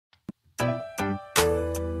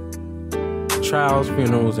trials,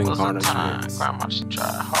 funerals, and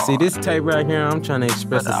garnishments. See, this tape right here, I'm trying to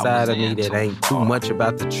express a side of me that ain't too much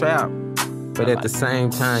about the trap, but at the same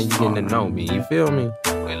time, you getting to know me. You feel me?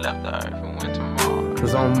 We left the earth and went to Mars.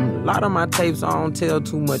 Cause on a lot of my tapes, I don't tell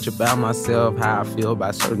too much about myself, how I feel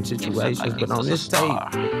about certain situations, but on this tape,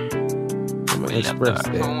 I'm gonna express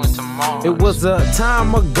that. It was a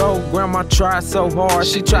time ago, grandma tried so hard.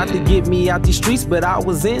 She tried to get me out these streets, but I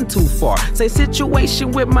was in too far. Say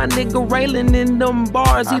situation with my nigga Raylan in them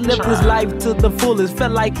bars. He lived his life to the fullest,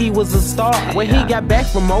 felt like he was a star. When he got back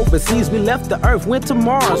from overseas, we left the earth, went to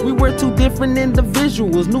Mars. We were two different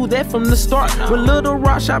individuals, knew that from the start. When Little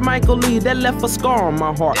Rock shot Michael Lee, that left a scar on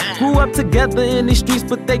my heart. Grew up together in these streets,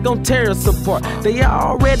 but they gon' tear us apart. They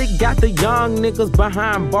already got the young niggas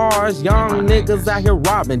behind bars. Young niggas out here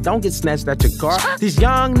robbing, don't get snatched out your car. These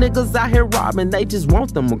young niggas out here robbing, they just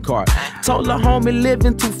want them a car. Told the homie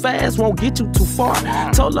living too fast won't get you too far.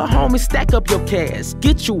 Told the homie stack up your cash,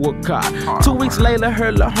 get you a car. 2 weeks later,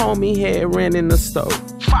 heard the homie had ran in the stove.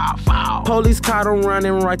 Police caught him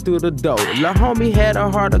running right through the door. The homie had a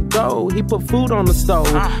heart of gold, he put food on the stove.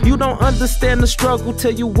 You don't understand the struggle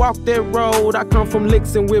till you walk that road. I come from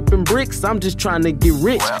licks and whipping bricks, I'm just trying to get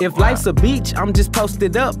rich. If life's a beach, I'm just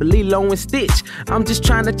posted up, Lilo and Stitch. I'm just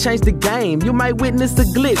trying to change the game, you might witness a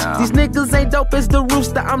glitch. These niggas ain't dope as the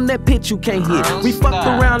rooster, I'm that pitch you can't hit. We fucked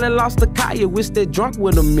around and lost the Kaya, wish that drunk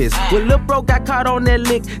would've missed. When Lil Bro got caught on that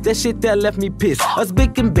lick, that shit that left me pissed. Us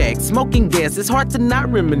big and back, smoking gas, it's hard to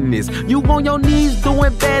not reminisce. You on your knees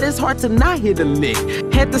doing bad, it's hard to not hit a lick.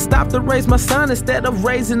 Had to stop to raise my son instead of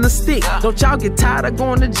raising a stick. Don't y'all get tired of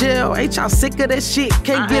going to jail? Ain't y'all sick of that shit?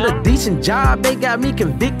 Can't get a decent job, they got me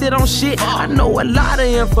convicted on shit. I know a lot of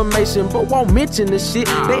information, but won't mention the shit.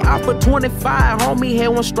 They offer 25, homie had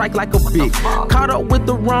one strike like a bitch. Caught up with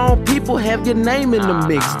the wrong people, have your name in the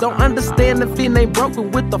mix. Don't understand the fin ain't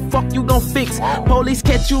broken, what the fuck you gon' fix? Police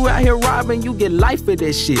catch you out here robbing, you get life for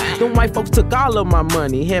that shit. Them white folks took all of my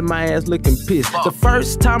money, had my ass looking pissed. The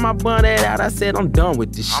first time I burned it out, I said I'm done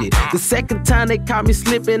with this shit. The second time they caught me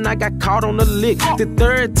slipping, I got caught on the lick. The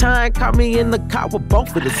third time caught me in the car with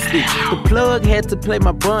both of the sticks. The plug had to play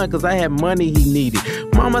my bun cause I had money he needed.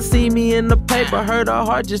 Mama see me in the paper, hurt her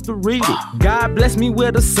heart just to read it. God bless me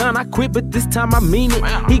with a son, I quit but this time I mean it.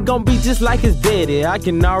 He gon' be just like his daddy, I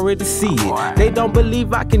can already see it. They don't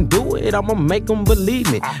believe I can do it, I'ma make them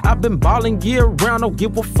believe me. I've been ballin' year round, don't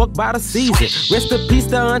give a fuck by the season. Rest in peace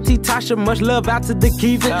to Auntie Tasha, much love out to the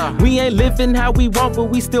Kevin. We ain't living how we want, but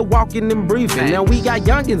we still walking and breathing. Now we got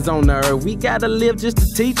youngins on the earth, we gotta live just to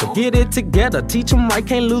teach them. Get it together, teach them right,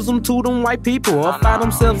 can't lose them to them white people. Or find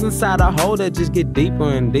themselves inside a hole that just get deeper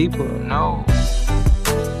and deeper. No.